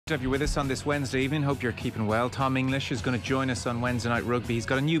to have you with us on this Wednesday evening. Hope you're keeping well. Tom English is going to join us on Wednesday Night Rugby. He's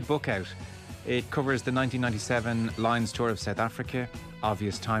got a new book out. It covers the 1997 Lions tour of South Africa.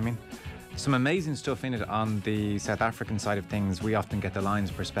 Obvious timing. Some amazing stuff in it on the South African side of things. We often get the Lions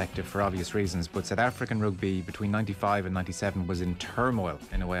perspective for obvious reasons, but South African rugby between 95 and 97 was in turmoil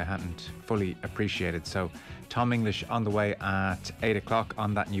in a way I hadn't fully appreciated. So Tom English on the way at 8 o'clock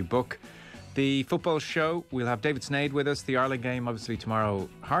on that new book. The football show, we'll have David Sneyd with us. The Ireland game, obviously tomorrow.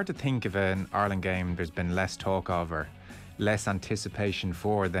 Hard to think of an Ireland game there's been less talk of or less anticipation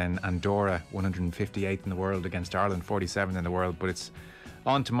for than Andorra, 158th in the world against Ireland, 47th in the world. But it's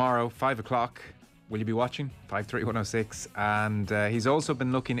on tomorrow, 5 o'clock. Will you be watching? 53106. And he's also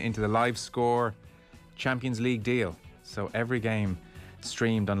been looking into the Live Score Champions League deal. So every game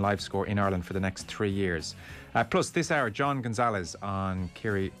streamed on Live Score in Ireland for the next 3 years. Plus this hour, John Gonzalez on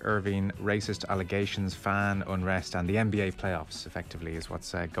Kiri Irving, racist allegations, fan unrest, and the NBA playoffs effectively is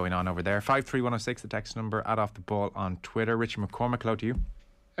what's going on over there. 53106, the text number, @Off the Ball on Twitter. Richie McCormack, hello to you.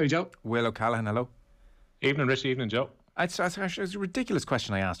 Hey Joe. Will O'Callaghan, hello. Evening Richie, evening Joe. It's a ridiculous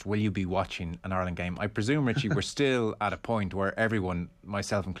question I asked. Will you be watching an Ireland game? I presume, Richie, we're still at a point where everyone,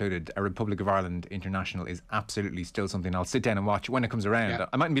 myself included, a Republic of Ireland international is absolutely still something I'll sit down and watch when it comes around. Yeah.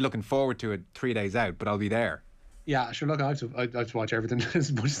 I mightn't be looking forward to it 3 days out, but I'll be there. Yeah, sure. Look, I have to watch everything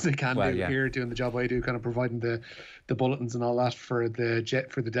as much as I can here, doing the job I do, kind of providing the bulletins and all that for the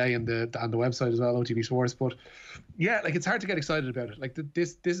day and the website as well, OTB Sports. But yeah, like it's hard to get excited about it. Like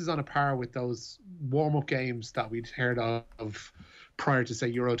this is on a par with those warm-up games that we'd heard of prior to, say,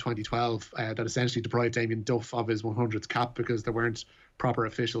 Euro 2012 that essentially deprived Damien Duff of his 100th cap because there weren't proper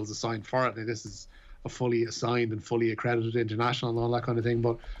officials assigned for it. Now, this is a fully assigned and fully accredited international and all that kind of thing,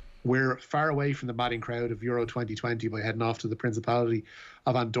 but we're far away from the madding crowd of Euro 2020 by heading off to the Principality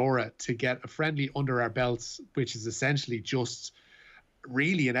of Andorra to get a friendly under our belts, which is essentially just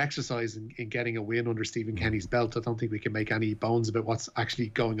really an exercise in getting a win under Stephen Kenny's belt. I don't think we can make any bones about what's actually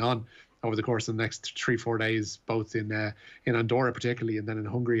going on over the course of the next 3-4 days, both in Andorra particularly and then in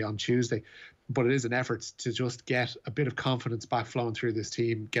Hungary on Tuesday. But it is an effort to just get a bit of confidence back flowing through this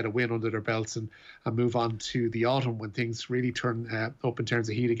team, get a win under their belts and move on to the autumn when things really turn up in terms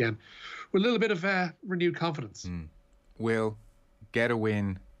of heat again with a little bit of renewed confidence. Will get a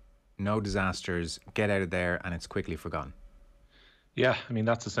win, no disasters, get out of there and it's quickly forgotten. Yeah, I mean,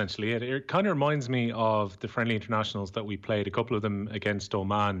 that's essentially it. It kind of reminds me of the friendly internationals that we played, a couple of them against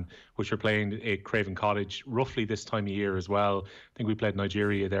Oman, which were playing at Craven Cottage roughly this time of year as well. I think we played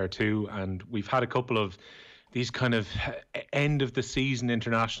Nigeria there too. And we've had a couple of these kind of end of the season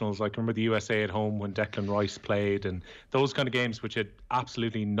internationals. Like, remember the USA at home when Declan Rice played, and those kind of games which had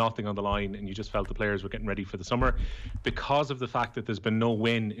absolutely nothing on the line, and you just felt the players were getting ready for the summer. Because of the fact that there's been no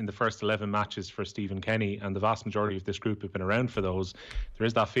win in the first 11 matches for Stephen Kenny, and the vast majority of this group have been around for those, there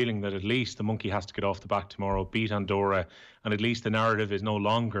is that feeling that at least the monkey has to get off the back tomorrow, beat Andorra, and at least the narrative is no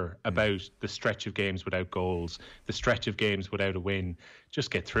longer about the stretch of games without goals, the stretch of games without a win.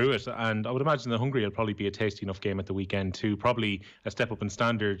 Just get through it. And I would imagine that Hungary will probably be a tasty enough game at the weekend too. Probably a step up in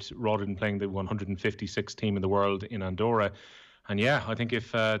standard rather than playing the 156th team in the world in Andorra. And yeah, I think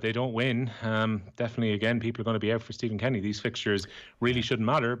if they don't win, definitely again, people are going to be out for Stephen Kenny. These fixtures really shouldn't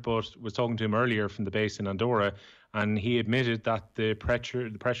matter, but was talking to him earlier from the base in Andorra, and he admitted that the pressure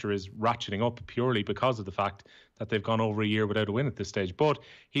is ratcheting up purely because of the fact that they've gone over a year without a win at this stage. But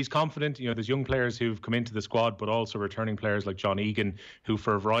he's confident. You know, there's young players who've come into the squad, but also returning players like John Egan, who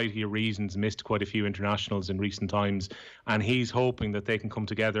for a variety of reasons missed quite a few internationals in recent times. And he's hoping that they can come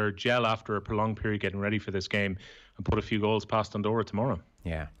together, gel after a prolonged period getting ready for this game, and put a few goals past Andorra tomorrow.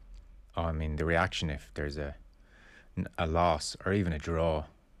 Yeah. Oh, I mean, the reaction if there's a loss or even a draw,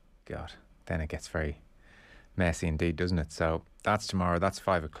 God, then it gets very messy indeed, doesn't it? So that's tomorrow. That's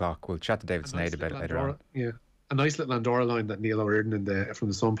 5 o'clock. We'll chat to David Sneyd about it later on. Yeah. A nice little Andorra line that Neil O'Riordan from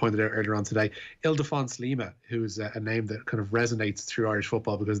the Sun pointed out earlier on today. Ildefonso Lima, who's a name that kind of resonates through Irish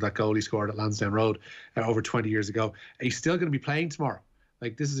football because of that goal he scored at Lansdowne Road over 20 years ago. He's still going to be playing tomorrow.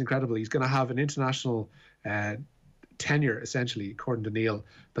 Like, this is incredible. He's going to have an international tenure, essentially, according to Neil,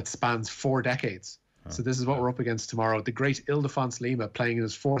 that spans 4 decades. So this is what we're up against tomorrow. The great Ildefonso Lima, playing in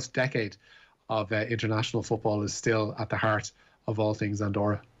his 4th decade of international football, is still at the heart of all things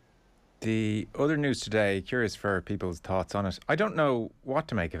Andorra. The other news today, curious for people's thoughts on it. I don't know what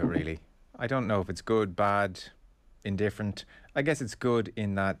to make of it, really. I don't know if it's good, bad, indifferent. I guess it's good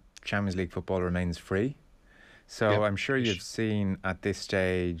in that Champions League football remains free. So yep. I'm sure you've seen at this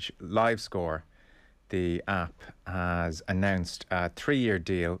stage, LiveScore, the app, has announced a 3-year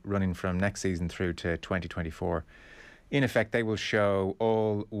deal running from next season through to 2024. In effect, they will show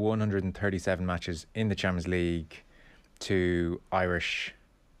all 137 matches in the Champions League to Irish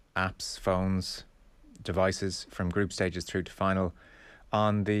apps, phones, devices from group stages through to final.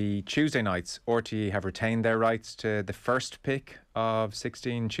 On the Tuesday nights, RTE have retained their rights to the first pick of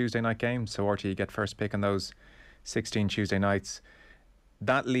 16 Tuesday night games. So RTE get first pick on those 16 Tuesday nights.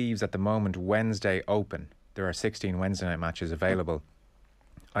 That leaves at the moment Wednesday open. There are 16 Wednesday night matches available.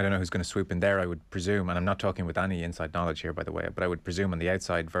 I don't know who's going to swoop in there, I would presume, and I'm not talking with any inside knowledge here, by the way, but I would presume on the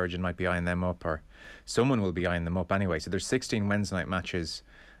outside Virgin might be eyeing them up, or someone will be eyeing them up anyway. So there's 16 Wednesday night matches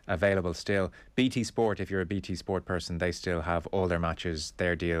available still. BT Sport, if you're a BT Sport person, they still have all their matches.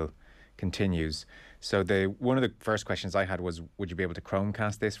 Their deal continues. So one of the first questions I had was, would you be able to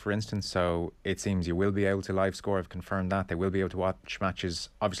Chromecast this, for instance? So it seems you will be able to live score. I've confirmed that. They will be able to watch matches,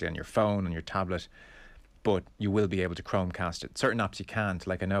 obviously on your phone, on your tablet, but you will be able to Chromecast it. Certain apps you can't.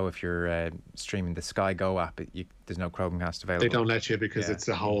 Like I know if you're streaming the Sky Go app, there's no Chromecast available. They don't let you because it's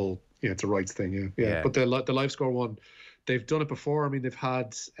a whole, it's a rights thing. Yeah. But the live score one, they've done it before. I mean, they've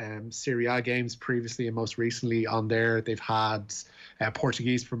had Serie A games previously and most recently on there. They've had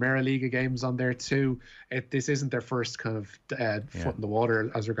Portuguese Primeira Liga games on there too. This isn't their first kind of foot in the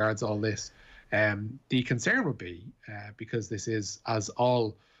water as regards all this. The concern would be, because this is, as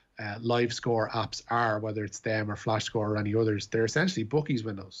all live score apps are, whether it's them or Flash Score or any others, they're essentially bookies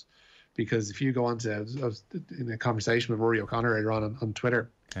windows. Because if you go on to, I was in a conversation with Rory O'Connor earlier on Twitter,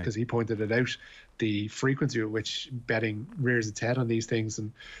 because he pointed it out, the frequency at which betting rears its head on these things.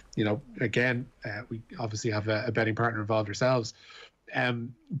 And, again, we obviously have a betting partner involved ourselves.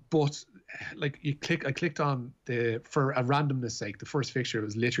 But like I clicked on for a randomness sake, the first fixture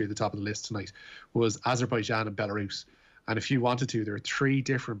was literally at the top of the list tonight, was Azerbaijan and Belarus. And if you wanted to, there are 3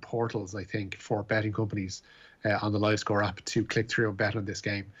 different portals, I think, for betting companies on the live score app to click through and bet on this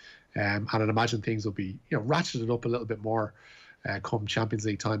game. And I'd imagine things will be, ratcheted up a little bit more come Champions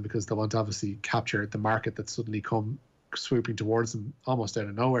League time, because they want to obviously capture the market that's suddenly come swooping towards them almost out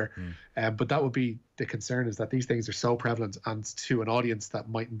of nowhere. But that would be the concern, is that these things are so prevalent and to an audience that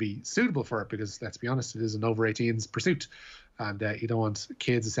mightn't be suitable for it, because let's be honest, it is an over 18s pursuit. And you don't want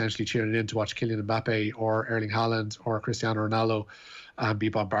kids essentially tuning in to watch Kylian Mbappe or Erling Haaland or Cristiano Ronaldo and be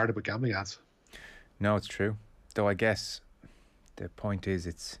bombarded with gambling ads. No, it's true. Though I guess the point is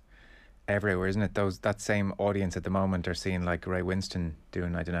it's everywhere, isn't it? That same audience at the moment are seeing like Ray Winston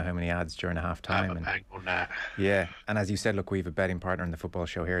doing I don't know how many ads during a half time. Yeah, and as you said, look, we have a betting partner in the football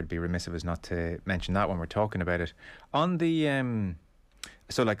show here. It'd be remiss of us not to mention that when we're talking about it. On the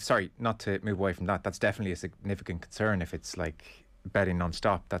so like, sorry, not to move away from that, that's definitely a significant concern if it's like betting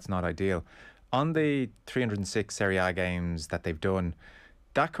non-stop. That's not ideal. On the 306 Serie A games that they've done,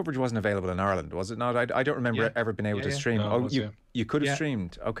 that coverage wasn't available in Ireland, was it not? I don't remember ever been able to stream. No, you could have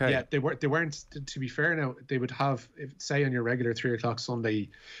streamed. Okay. Yeah, they weren't. To be fair, now they would have, say on your regular 3:00 Sunday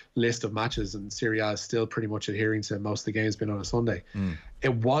list of matches, and Serie A is still pretty much adhering to most of the games being on a Sunday.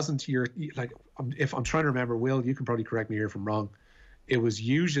 It wasn't your, like, if I'm trying to remember, Will, you can probably correct me here if I'm wrong. It was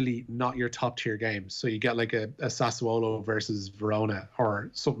usually not your top tier games. So you get like a Sassuolo versus Verona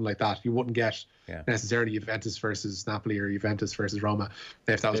or something like that. You wouldn't get necessarily Juventus versus Napoli or Juventus versus Roma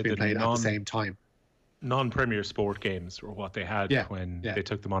if that was being played at the same time. Non-Premier Sport games were what they had when they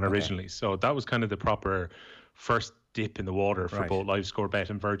took them on originally. So that was kind of the proper first dip in the water for both Live Score Bet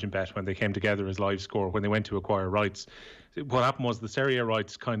and Virgin Bet when they came together as Live Score, when they went to acquire rights. What happened was the Serie A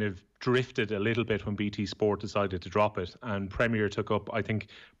rights kind of drifted a little bit when BT Sport decided to drop it, and Premier took up, I think,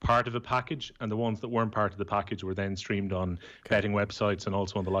 part of a package, and the ones that weren't part of the package were then streamed on betting websites and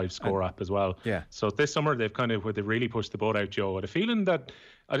also on the Live Score app as well. So this summer they've really pushed the boat out, Joe. I had a feeling that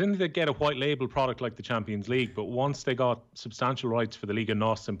I didn't think they'd get a white label product like the Champions League, but once they got substantial rights for the Liga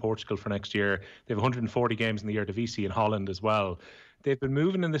NOS in Portugal for next year, they have 140 games in the Eredivisie in Holland as well. They've been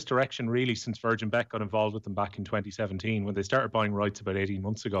moving in this direction really since Virgin Bet got involved with them back in 2017 when they started buying rights about 18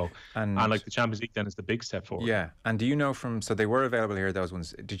 months ago. And like the Champions League then is the big step forward. Yeah. And do you know so they were available here, those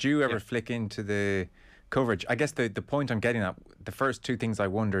ones. Did you ever flick into the coverage? I guess the point I'm getting at, the first 2 things I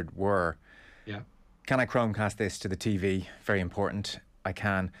wondered were, can I Chromecast this to the TV? Very important. I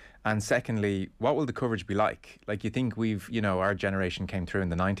can. And secondly, what will the coverage be like? Like, you think our generation came through in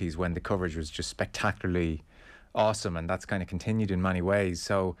the 90s when the coverage was just spectacularly awesome, and that's kind of continued in many ways.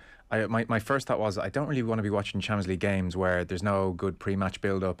 So my first thought was, I don't really want to be watching Champions League games where there's no good pre-match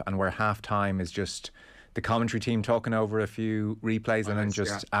build-up and where half-time is just the commentary team talking over a few replays and then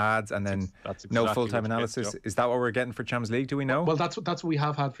just ads and then that's exactly no full-time analysis. Is that what we're getting for Champions League? Do we know? Well, that's what we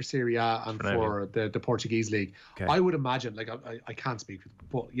have had for Serie A and for the Portuguese league. I would imagine, like, I can't speak,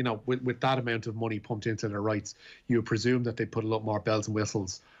 but with that amount of money pumped into their rights, you would presume that they put a lot more bells and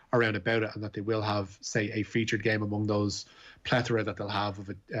whistles around about it, and that they will have, say, a featured game among those plethora that they'll have of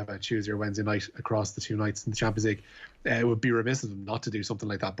a Tuesday or Wednesday night across the 2 nights in the Champions League. It would be remiss of them not to do something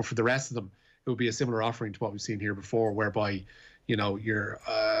like that. But for the rest of them, it would be a similar offering to what we've seen here before, whereby, you know, your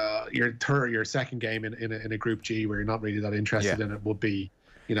second game in a Group G where you're not really that interested in it would be,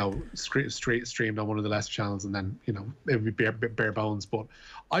 you know, straight streamed on one of the lesser channels, and then, you know, it would be bare bones. But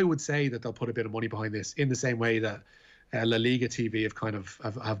I would say that they'll put a bit of money behind this in the same way that La Liga TV have kind of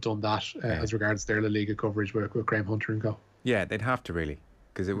have done that as regards their La Liga coverage with Graham Hunter and co. Yeah, they'd have to, really,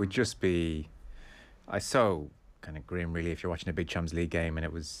 because it would just be so kind of grim, really, if you're watching a big Champions League game and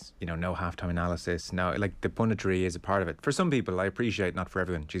it was, you know, no halftime analysis. No, like, the punditry is a part of it. For some people, I appreciate, not for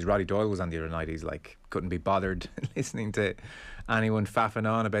everyone. Geez, Roddy Doyle was on the other night. He's like, couldn't be bothered listening to anyone faffing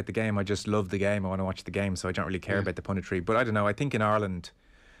on about the game. I just love the game. I want to watch the game, so I don't really care about the punditry. But I don't know, I think in Ireland,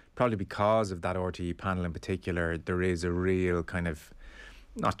 probably because of that RTE panel in particular, there is a real kind of,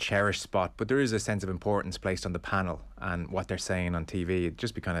 not cherished spot, but there is a sense of importance placed on the panel and what they're saying on TV. It'd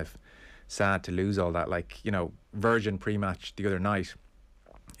just be kind of sad to lose all that. Like, you know, Virgin pre-match the other night,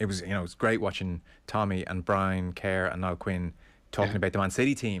 it was, you know, it was great watching Tommy and Brian Kerr and Niall Quinn talking about the Man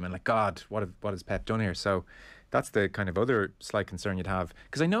City team and, like, God, what has Pep done here? So that's the kind of other slight concern you'd have,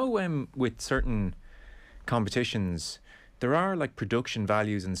 because I know with certain competitions there are, like, production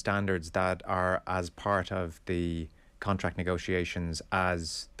values and standards that are as part of the contract negotiations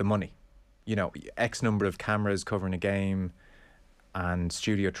as the money. You know, X number of cameras covering a game and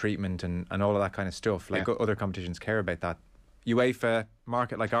studio treatment and all of that kind of stuff. Like, other competitions care about that. UEFA,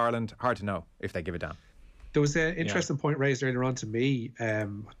 market like Ireland, hard to know if they give a damn. There was an interesting point raised earlier on to me. I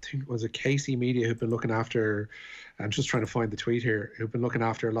think it was a KC Media who've been looking after, I'm just trying to find the tweet here, who've been looking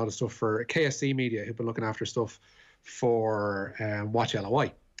after a lot of stuff for KSC Media, who've been looking after stuff for Watch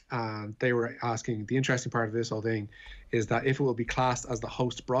LOI. And they were asking, the interesting part of this whole thing is that if it will be classed as the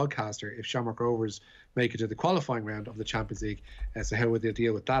host broadcaster if Shamrock Rovers make it to the qualifying round of the Champions League. So how would they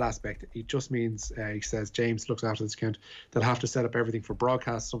deal with that aspect? It just means, he says, James looks after this account, they'll have to set up everything for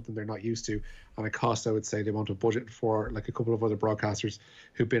broadcast, something they're not used to, and a cost, I would say, they want a budget for, like, a couple of other broadcasters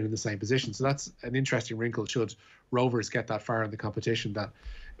who've been in the same position. So that's an interesting wrinkle should Rovers get that far in the competition, that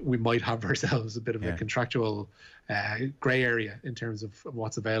we might have ourselves a bit of a contractual grey area in terms of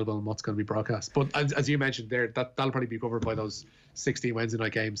what's available and what's going to be broadcast. But as you mentioned there, that'll probably be covered by those 16 Wednesday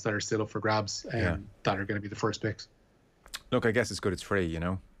night games that are still up for grabs, that are going to be the first picks. Look, I guess it's good it's free, you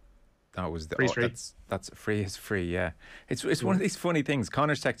know. That was the free. That's free is free, yeah. It's one of these funny things.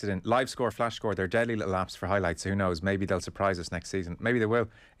 Connor's texted in, live score, flash score, they're deadly little apps for highlights. Who knows? Maybe they'll surprise us next season. Maybe they will.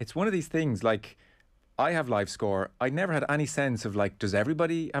 It's one of these things, like, I have live score. I never had any sense of, like, does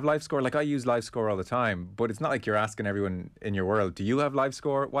everybody have live score? Like, I use live score all the time, but it's not like you're asking everyone in your world, do you have live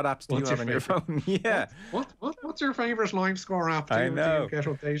score? What apps do you have on your phone? What's your favourite live score app? I know. Do you get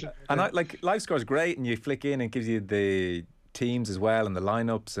updated? And live score is great, and you flick in and it gives you the teams as well and the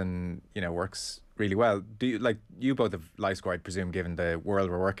lineups, and, you know, works really well. Do you, like, you both have live score, I presume, given the world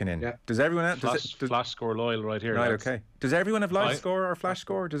we're working in? Yeah. Does everyone have flash score loyal right here? Right, okay. Does everyone have live score or flash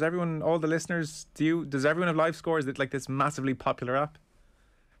score? Does everyone, all the listeners, does everyone have live score? Is it like this massively popular app?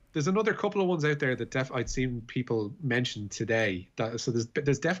 There's another couple of ones out there that I'd seen people mention today. So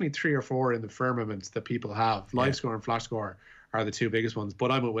there's definitely 3 or 4 in the firmament that people have. Live score and flash score are the 2 biggest ones. But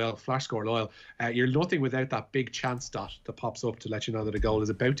I'm flash score loyal. You're nothing without that big chance dot that pops up to let you know that a goal is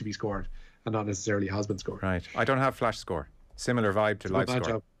about to be scored and not necessarily has been scored. Right. I don't have flash score. Similar vibe to live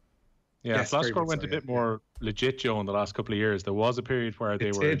score. Yeah, yes, flash score went a bit more legit, Joe, in the last couple of years. There was a period where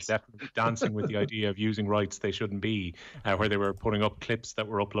they were definitely dancing with the idea of using rights they shouldn't be, where they were putting up clips that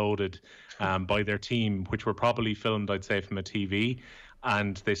were uploaded by their team, which were probably filmed, I'd say, from a TV.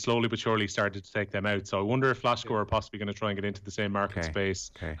 And they slowly but surely started to take them out. So I wonder if Flash Score are possibly going to try and get into the same market space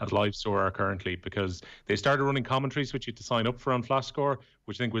as Live Score are currently, because they started running commentaries which you had to sign up for on Flash Score,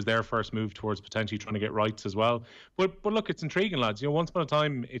 which I think was their first move towards potentially trying to get rights as well. But look, it's intriguing, lads. You know, once upon a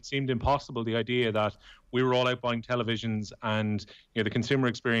time, it seemed impossible, the idea that we were all out buying televisions, and, you know, the consumer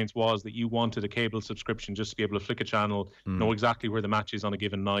experience was that you wanted a cable subscription just to be able to flick a channel, know exactly where the match is on a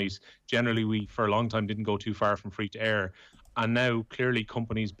given night. Generally, we, for a long time, didn't go too far from free to air. And now, clearly,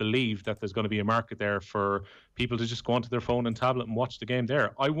 companies believe that there's going to be a market there for people to just go onto their phone and tablet and watch the game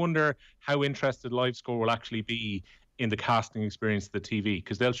there. I wonder how interested Live Score will actually be in the casting experience of the TV,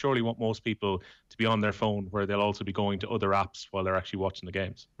 because they'll surely want most people to be on their phone, where they'll also be going to other apps while they're actually watching the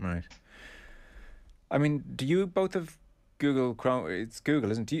games. Right. I mean, do you both have Google Chrome? It's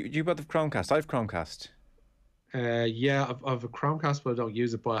Google, isn't it? Do you both have Chromecast? I have Chromecast. Yeah, I've a Chromecast, but I don't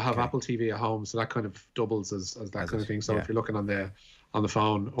use it. But I have Apple TV at home, so that kind of doubles as that kind of thing. So if you're looking on the on the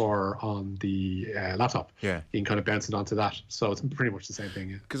phone or on the laptop. Yeah. You can kind of bounce it onto that. So it's pretty much the same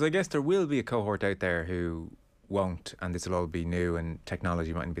thing. Because I guess there will be a cohort out there who won't, and this will all be new and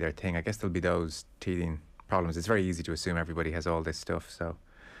technology mightn't be their thing. I guess there'll be those teething problems. It's very easy to assume everybody has all this stuff. So,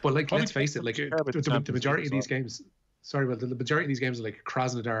 but like, let's face it, like the majority of these games. Sorry, but the majority of these games are like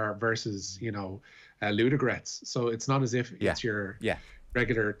Krasnodar versus, you know, Ludogorets. So it's not as if it's your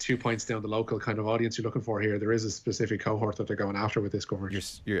regular 2 points down the local kind of audience you're looking for here. There is a specific cohort that they're going after with this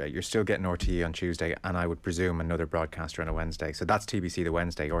coverage. You're still getting RTE on Tuesday, and I would presume another broadcaster on a Wednesday. So that's TBC the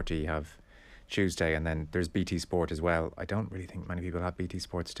Wednesday. RTE have Tuesday, and then there's BT Sport as well. I don't really think many people have BT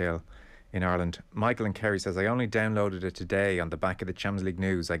Sport still in Ireland. Michael and Kerry says, I only downloaded it today on the back of the Champions League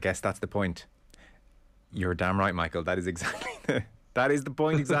news. I guess that's the point. You're damn right, Michael. That is exactly that is the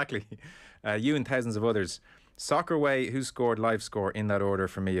point exactly. You and thousands of others. Soccerway, who scored live score in that order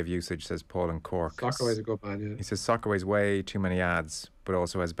for me of usage, says Paul in Cork. Soccerway's a good man, yeah. He says Soccerway's way too many ads, but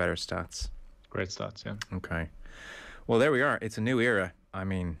also has better stats. Great stats, yeah. Okay. Well, there we are. It's a new era. I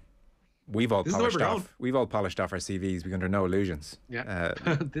mean, we've all polished off our CVs. We're under no illusions. Yeah.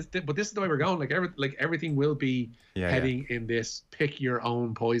 But this is the way we're going. Like everything will be heading in this pick your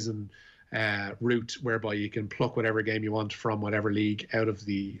own poison route, whereby you can pluck whatever game you want from whatever league out of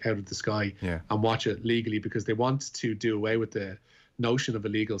the sky and watch it legally, because they want to do away with the notion of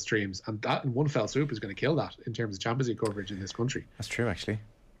illegal streams, and that in one fell swoop is going to kill that in terms of Champions League coverage in this country. That's true, actually.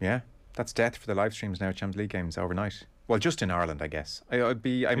 Yeah, that's death for the live streams now. Champions League games overnight. Well, just in Ireland, I guess.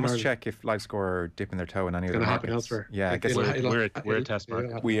 I must check if LiveScore are dipping their toe in any of the markets. Happen elsewhere. Yeah, like, I guess we're a test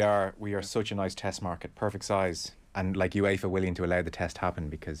market. We are such a nice test market, perfect size, and like UEFA willing to allow the test happen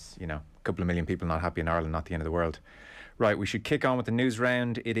because, you know, a couple of million people not happy in Ireland, not the end of the world. Right, we should kick on with the news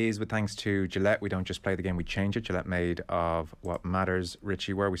round. It is with thanks to Gillette. We don't just play the game, we change it. Gillette made of what matters.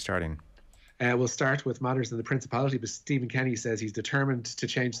 Richie, where are we starting? We'll start with matters in the Principality, but Stephen Kenny says he's determined to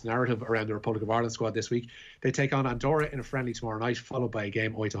change the narrative around the Republic of Ireland squad this week. They take on Andorra in a friendly tomorrow night, followed by a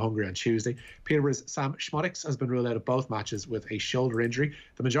game away to Hungary on Tuesday. Peterborough's Sam Schmodix has been ruled out of both matches with a shoulder injury.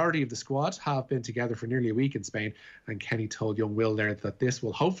 The majority of the squad have been together for nearly a week in Spain, and Kenny told young Will there that this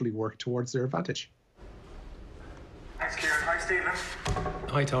will hopefully work towards their advantage. Thanks, Kieran. Hi, Stephen.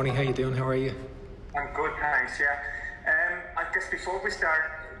 Hi, Tony. How you doing? How are you? I'm good, thanks, I guess before we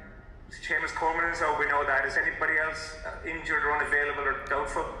start, Seamus Coleman, so we know that. Is anybody else injured or unavailable or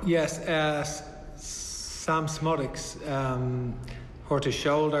doubtful? Yes, Sam Smodix hurt his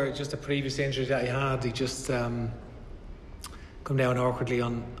shoulder, just a previous injury that he had. He just come down awkwardly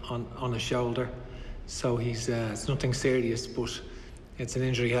on his shoulder. So he's it's nothing serious, but it's an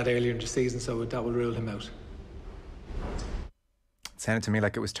injury he had earlier in the season, so that will rule him out. It sounded to me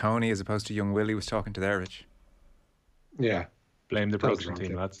like it was Tony as opposed to young Willie was talking to there, Rich. Yeah. Blame the production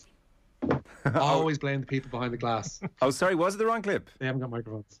team, lads. Always blame the people behind the glass. Oh, sorry, was it the wrong clip? They haven't got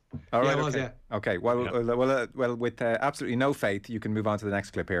microphones. All right, it okay. was, yeah. Okay, well, with absolutely no faith, you can move on to the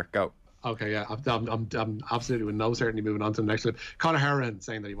next clip here. Go. Okay, yeah, I'm absolutely with no certainty moving on to the next clip. Conor Hourihane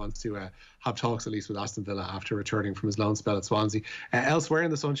saying that he wants to have talks at least with Aston Villa after returning from his loan spell at Swansea. Elsewhere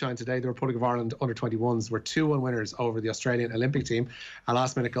in the sunshine today, the Republic of Ireland under-21s were 2-1 winners over the Australian Olympic team. A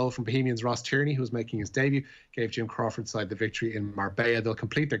last-minute goal from Bohemians' Ross Tierney, who was making his debut, gave Jim Crawford's side the victory in Marbella. They'll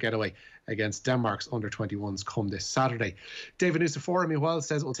complete their getaway against Denmark's under-21s come this Saturday. David Nucifora, meanwhile,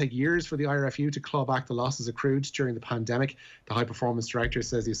 says it will take years for the IRFU to claw back the losses accrued during the pandemic. The high-performance director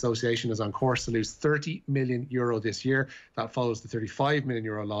says the association is on course to lose €30 million this year. That follows the €35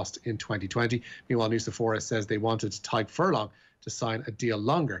 million lost in 2020. Meanwhile, Nucifora says they wanted Tyg Furlong to sign a deal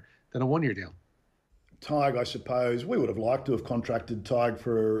longer than a one-year deal. Tyg, I suppose, we would have liked to have contracted Tyg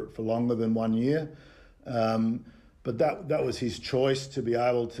for longer than 1 year. But that was his choice to be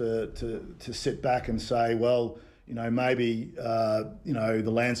able to sit back and say, well, you know, maybe, the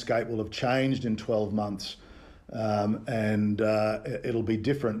landscape will have changed in 12 months. And it'll be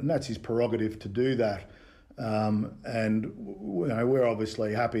different, and that's his prerogative to do that. And you know, we're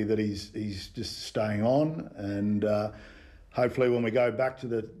obviously happy that he's just staying on, and hopefully when we go back to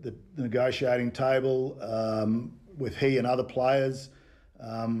the negotiating table with he and other players,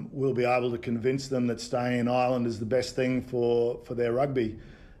 we'll be able to convince them that staying in Ireland is the best thing for their rugby.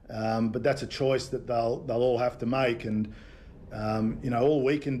 But that's a choice that they'll all have to make, and all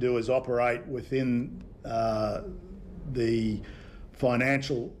we can do is operate within the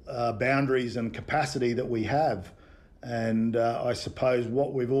financial boundaries and capacity that we have. And I suppose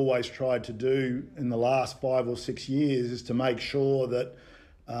what we've always tried to do in the last 5 or 6 years is to make sure that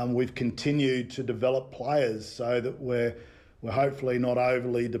we've continued to develop players so that we're hopefully not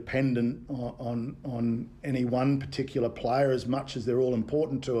overly dependent on any one particular player, as much as they're all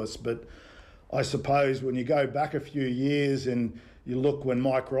important to us. But I suppose when you go back a few years in you look when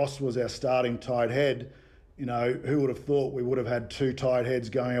Mike Ross was our starting tight head, you know, who would have thought we would have had 2 tight heads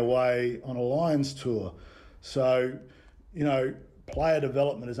going away on a Lions tour? So, you know, player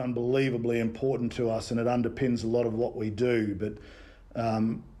development is unbelievably important to us, and it underpins a lot of what we do. But,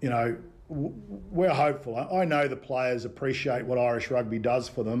 you know, we're hopeful. I know the players appreciate what Irish rugby does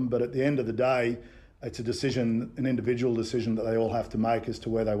for them, but at the end of the day, it's a decision, an individual decision that they all have to make as to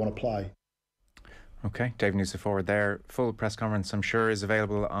where they want to play. Okay, Dave Nucifora there. Full press conference, I'm sure, is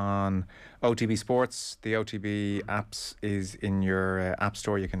available on OTB Sports. The OTB apps is in your app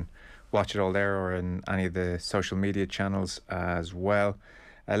store. You can watch it all there, or in any of the social media channels as well.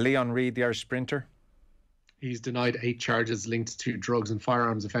 Leon Reid, the Irish sprinter. He's denied 8 charges linked to drugs and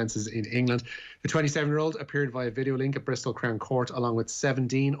firearms offences in England. The 27-year-old appeared via video link at Bristol Crown Court along with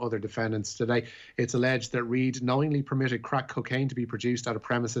 17 other defendants today. It's alleged that Reid knowingly permitted crack cocaine to be produced at a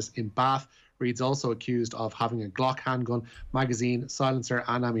premises in Bath. Reid's also accused of having a Glock handgun, magazine, silencer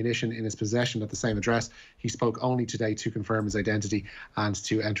and ammunition in his possession at the same address. He spoke only today to confirm his identity and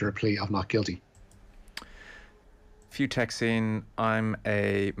to enter a plea of not guilty. Few texts in. I'm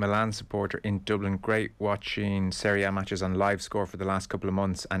a Milan supporter in Dublin. Great watching Serie A matches on live score for the last couple of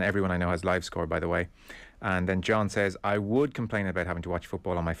months, and everyone I know has live score, by the way. And then John says, I would complain about having to watch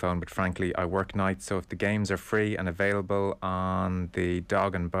football on my phone, but frankly I work nights, so if the games are free and available on the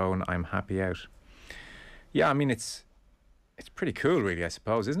Dog and Bone, I'm happy out. Yeah, I mean, it's pretty cool really, I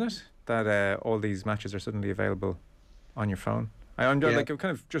suppose, isn't it, that all these matches are suddenly available on your phone. I'm kind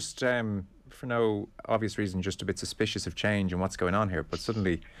of just for no obvious reason, just a bit suspicious of change and what's going on here, but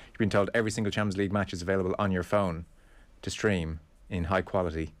suddenly you've been told every single Champions League match is available on your phone to stream in high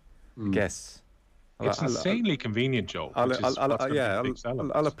quality. I guess it's insanely convenient, Joe.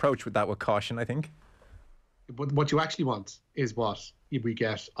 I'll approach with that with caution, I think. But what you actually want is what we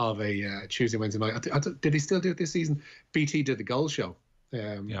get of a Tuesday, Wednesday night. Did they still do it this season? BT did the goal show.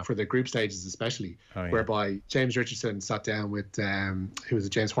 For the group stages especially, whereby James Richardson sat down with who was it?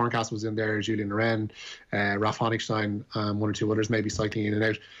 James Horncastle was in there, Julian Loren, Ralph Honigstein, 1 or 2 others maybe cycling in and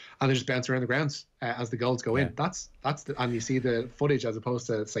out, and they just bounce around the grounds as the goals go in. And you see the footage as opposed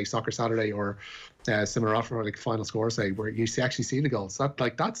to say Soccer Saturday or similar offer like Final Score, say, where you actually see the goals.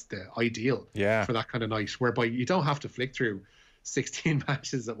 That's the ideal for that kind of night, whereby you don't have to flick through 16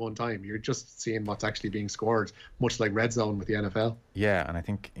 matches at one time. You're just seeing what's actually being scored, much like Red Zone with the NFL. Yeah, and I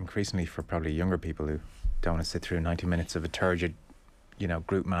think increasingly for probably younger people who don't want to sit through 90 minutes of a turgid,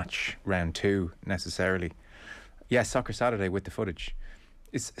 group match round 2 necessarily. Yeah, Soccer Saturday with the footage.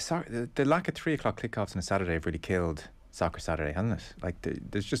 The lack of 3 o'clock kickoffs on a Saturday have really killed Soccer Saturday, hasn't it? Like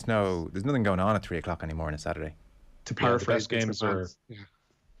there's nothing going on at 3 o'clock anymore on a Saturday. To paraphrase, the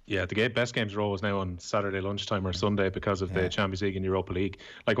best games are always now on Saturday lunchtime or Sunday because of the Champions League and Europa League.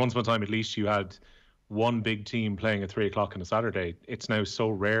 Like once upon a time, at least you had one big team playing at 3 o'clock on a Saturday. It's now so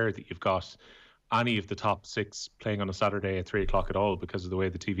rare that you've got any of the top 6 playing on a Saturday at 3 o'clock at all because of the way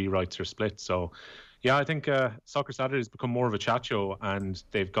the TV rights are split. So, yeah, I think Soccer Saturday has become more of a chat show, and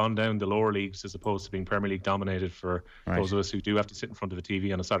they've gone down the lower leagues as opposed to being Premier League dominated for those of us who do have to sit in front of a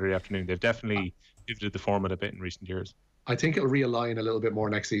TV on a Saturday afternoon. They've definitely pivoted the format a bit in recent years. I think it'll realign a little bit more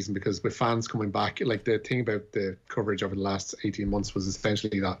next season, because with fans coming back, like the thing about the coverage over the last 18 months was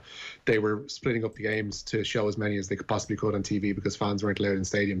essentially that they were splitting up the games to show as many as they possibly could on TV because fans weren't allowed in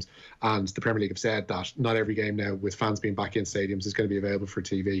stadiums. And the Premier League have said that not every game now, with fans being back in stadiums, is going to be available for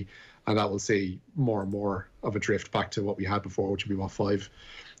TV. And that will see more and more of a drift back to what we had before, which would be 5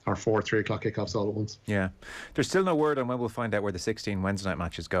 or 4 3 o'clock kickoffs all at once. Yeah. There's still no word on when we'll find out where the 16 Wednesday night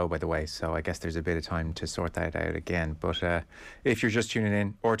matches go, by the way, so I guess there's a bit of time to sort that out again. But if you're just tuning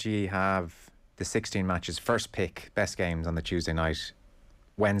in, RTE have the 16 matches, first pick, best games on the Tuesday night.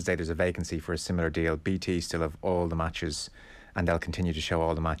 Wednesday there's a vacancy for a similar deal. BT still have all the matches, and they'll continue to show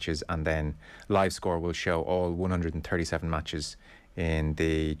all the matches, and then Live Score will show all 137 matches in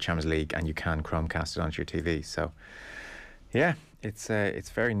the Champions League, and you can Chromecast it onto your TV. So yeah, it's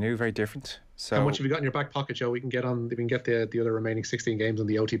very new, very different. So how much have you got in your back pocket, Joe? We can get the other remaining 16 games on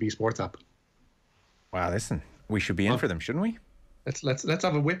the OTB Sports app. Wow, listen, we should be in for them, shouldn't we? Let's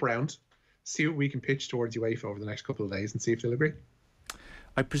have a whip round, see what we can pitch towards UEFA over the next couple of days, and see if they'll agree.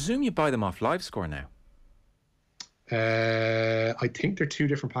 I presume you buy them off Live Score now. I think they're 2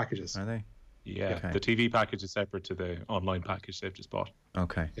 different packages. Are they? Yeah, okay. The TV package is separate to the online package they've just bought.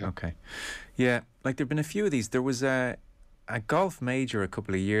 Okay. Yeah, like there've been a few of these. There was a golf major a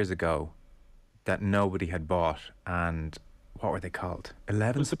couple of years ago that nobody had bought, and what were they called?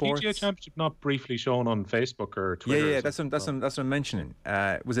 11 Sports. Was the PGA Championship not briefly shown on Facebook or Twitter? Yeah, that's what I'm mentioning.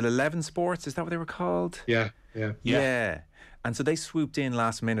 Was it 11 Sports? Is that what they were called? Yeah. And so they swooped in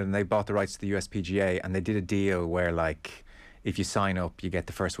last minute and they bought the rights to the USPGA, and they did a deal where, like, if you sign up, you get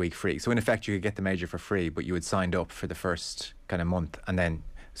the first week free. So in effect, you could get the major for free, but you had signed up for the first kind of month, and then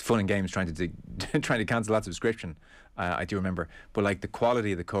it's fun and games trying to cancel that subscription. I do remember, but like the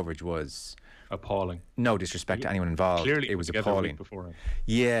quality of the coverage was appalling. No disrespect to anyone involved. Clearly, it was appalling.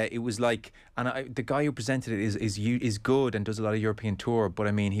 Yeah, it was like, and the guy who presented it is good and does a lot of European tour. But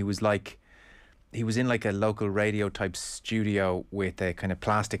I mean, he was in like a local radio type studio with a kind of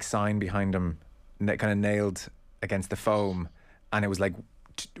plastic sign behind him, kind of nailed against the foam, and it was like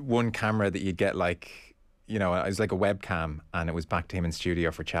one camera that you'd get, like, you know, it was like a webcam, and it was back to him in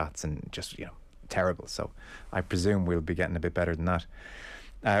studio for chats, and just, you know, terrible. So I presume we'll be getting a bit better than that.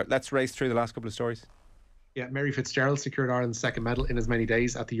 Let's race through the last couple of stories. Yeah, Mary Fitzgerald secured Ireland's second medal in as many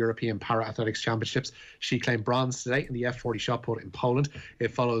days at the European Para-Athletics Championships. She claimed bronze today in the F40 shot put in Poland.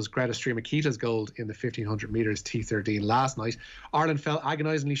 It follows Greta Strymakita's gold in the 1500 metres T13 last night. Ireland fell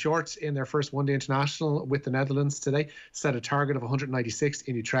agonisingly short in their first one-day international with the Netherlands today. Set a target of 196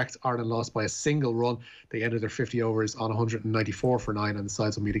 in Utrecht. Ireland lost by a single run. They ended their 50 overs on 194 for 9, and the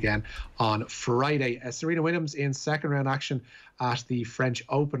sides will meet again on Friday. Serena Williams in second round action at the French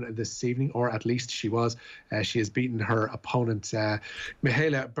Open this evening, or at least she was. She has beaten her opponent,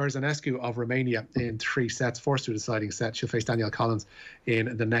 Mihaela Berzanescu of Romania, in 3 sets, forced to a deciding set. She'll face Danielle Collins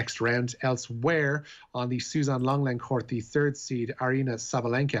in the next round. Elsewhere, on the Suzanne Lenglen court, the third seed, Aryna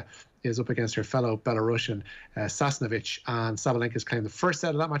Sabalenka, is up against her fellow Belarusian Sasnovich, and Sabalenka's claimed the first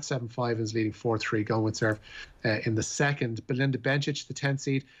set of that match 7-5 and is leading 4-3 going with serve in the second. Belinda Bencic, the 10th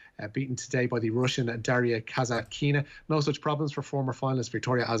seed, beaten today by the Russian Daria Kazatkina. No such problems for former finalist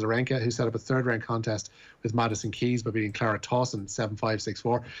Victoria Azarenka, who set up a third round contest with Madison Keys by beating Clara Towson 7-5,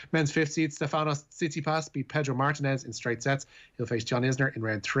 6-4. Men's 5th seed Stefanos Tsitsipas beat Pedro Martinez in straight sets. He'll face John Isner in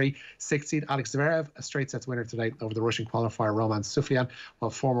round 3. 6th seed Alex Zverev, a straight sets winner today over the Russian qualifier Roman Sufjan,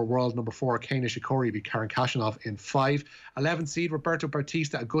 while former world number 4 Kei Nishikori beat Karen Khachanov in 5. 11th seed Roberto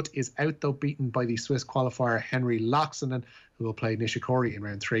Bautista Agut is out, though, beaten by the Swiss qualifier Henry Laaksonen, who will play Nishikori in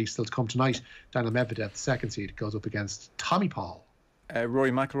round 3. Still to come tonight, Daniel Medvedev, the second seed, goes up against Tommy Paul.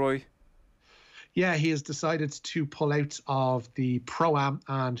 Rory McIlroy. Yeah, he has decided to pull out of the Pro-Am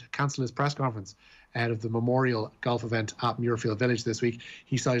and cancel his press conference ahead of the Memorial Golf event at Muirfield Village this week.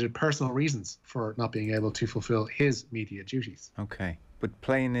 He cited personal reasons for not being able to fulfil his media duties. Okay, but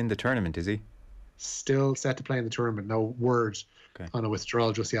playing in the tournament, is he? Still set to play in the tournament. No word on a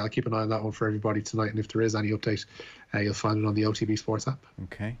withdrawal just yet. I'll keep an eye on that one for everybody tonight, and if there is any update, you'll find it on the OTB Sports app.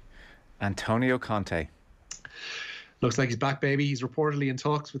 Okay. Antonio Conte. Looks like he's back, baby. He's reportedly in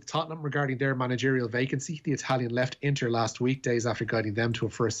talks with Tottenham regarding their managerial vacancy. The Italian left Inter last week, days after guiding them to a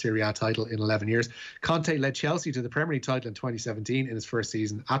first Serie A title in 11 years. Conte led Chelsea to the Premier League title in 2017 in his first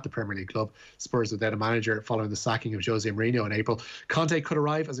season at the Premier League club. Spurs without a manager following the sacking of Jose Mourinho in April. Conte could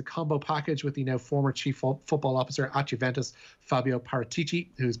arrive as a combo package with the now former chief football officer at Juventus, Fabio Paratici,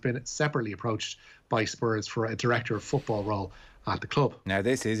 who's been separately approached by Spurs for a director of football role at the club. Now,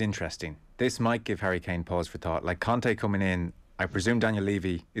 this is interesting. This might give Harry Kane pause for thought. Like, Conte coming in, I presume Daniel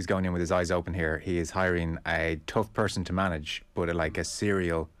Levy is going in with his eyes open here. He is hiring a tough person to manage, but like a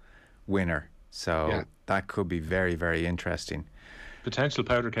serial winner. So that could be very, very interesting. Potential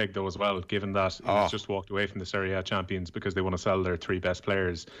powder keg, though, as well, given that he's just walked away from the Serie A champions because they want to sell their 3 best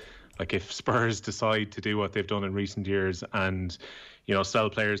players. Like, if Spurs decide to do what they've done in recent years and, you know,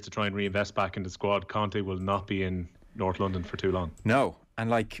 sell players to try and reinvest back in the squad, Conte will not be in North London for too long. No. And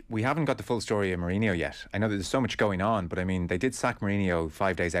like, we haven't got the full story of Mourinho yet. I know that there's so much going on, but I mean, they did sack Mourinho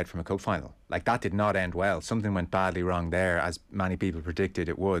 5 days out from a cup final. Like, that did not end well. Something went badly wrong there, as many people predicted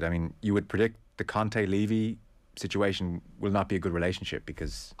it would. I mean, you would predict the Conte-Levy situation will not be a good relationship,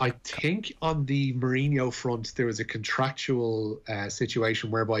 because I think on the Mourinho front there was a contractual situation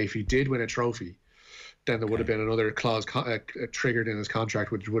whereby if he did win a trophy, then there would have been another clause triggered in his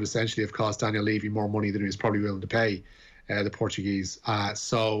contract, which would essentially have cost Daniel Levy more money than he was probably willing to pay the Portuguese. And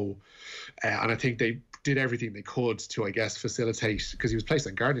I think they did everything they could to, I guess, facilitate, because he was placed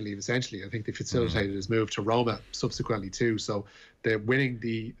on gardening leave essentially. I think they facilitated his move to Roma subsequently too. So they're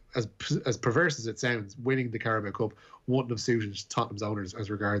winning as perverse as it sounds, winning the Carabao Cup wouldn't have suited Tottenham's owners as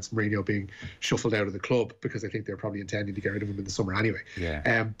regards Mourinho being shuffled out of the club, because I think they're probably intending to get rid of him in the summer anyway.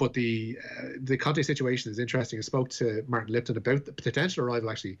 But the Conte situation is interesting. I spoke to Martin Lipton about the potential arrival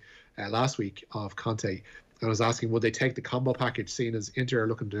actually last week of Conte. I was asking, would they take the combo package, seeing as Inter are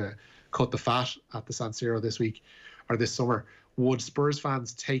looking to cut the fat at the San Siro this week or this summer? Would Spurs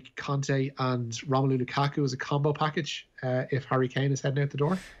fans take Conte and Romelu Lukaku as a combo package if Harry Kane is heading out the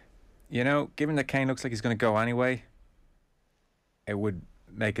door? You know, given that Kane looks like he's going to go anyway, it would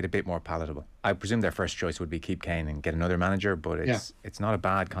make it a bit more palatable. I presume their first choice would be keep Kane and get another manager, but it's not a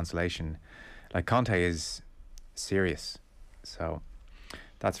bad consolation. Like, Conte is serious. So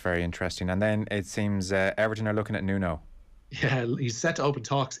that's very interesting. And then it seems Everton are looking at Nuno. Yeah, he's set to open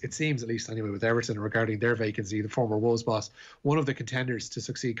talks, it seems, at least anyway, with Everton regarding their vacancy. The former Wolves boss, one of the contenders to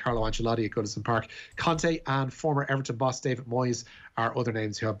succeed Carlo Ancelotti at Goodison Park. Conte and former Everton boss David Moyes are other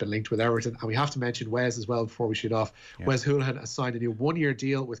names who have been linked with Everton. And we have to mention Wes as well before we shoot off. Yeah. Wes Hoolahan has signed a new one-year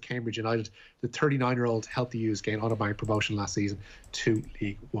deal with Cambridge United. The 39-year-old helped the U's gain automatic promotion last season to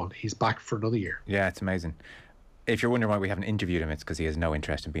League One. He's back for another year. Yeah, it's amazing. If you're wondering why we haven't interviewed him, it's because he has no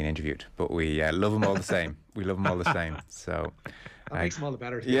interest in being interviewed. But we love him all the same. We love him all the same. So that makes him all the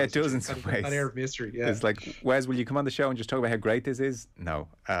better. Yeah, it does in some ways. That air of mystery. Yeah. It's like, Wes, will you come on the show and just talk about how great this is? No.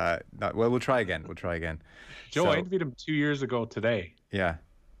 Well, we'll try again. Joe, I interviewed him 2 years ago today. Yeah.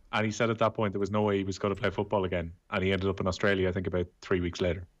 And he said at that point there was no way he was going to play football again. And he ended up in Australia, I think, about 3 weeks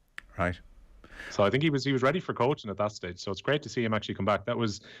later. Right. So I think he was ready for coaching at that stage. So it's great to see him actually come back. That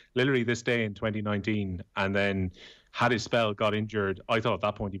was literally this day in 2019, and then had his spell, got injured. I thought at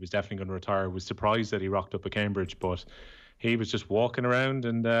that point he was definitely going to retire. Was surprised that he rocked up at Cambridge, but he was just walking around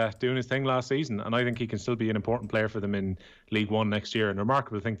and doing his thing last season. And I think he can still be an important player for them in League One next year. And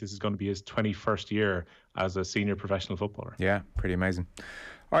remarkable to think this is going to be his 21st year as a senior professional footballer. Yeah, pretty amazing.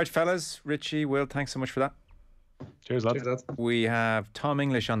 All right, fellas, Richie, Will, thanks so much for that. Cheers, lads. We have Tom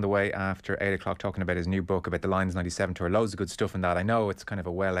English on the way after 8 o'clock talking about his new book about the Lions 97 tour. Loads of good stuff in that. I know it's kind of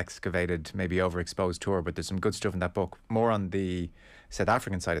a well-excavated, maybe overexposed tour, but there's some good stuff in that book. More on the South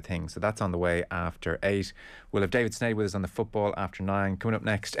African side of things. So that's on the way after 8. We'll have David Snade with us on the football after 9. Coming up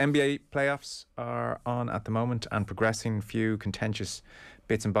next, NBA playoffs are on at the moment and progressing. Few contentious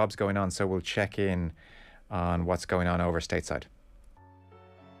bits and bobs going on. So we'll check in on what's going on over stateside.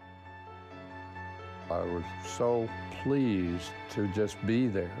 I was so pleased to just be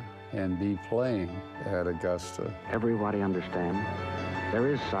there and be playing at Augusta. Everybody understands. There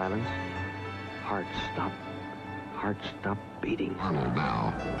is silence. Hearts stop beating. Arnold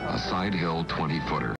now, a side hill 20-footer.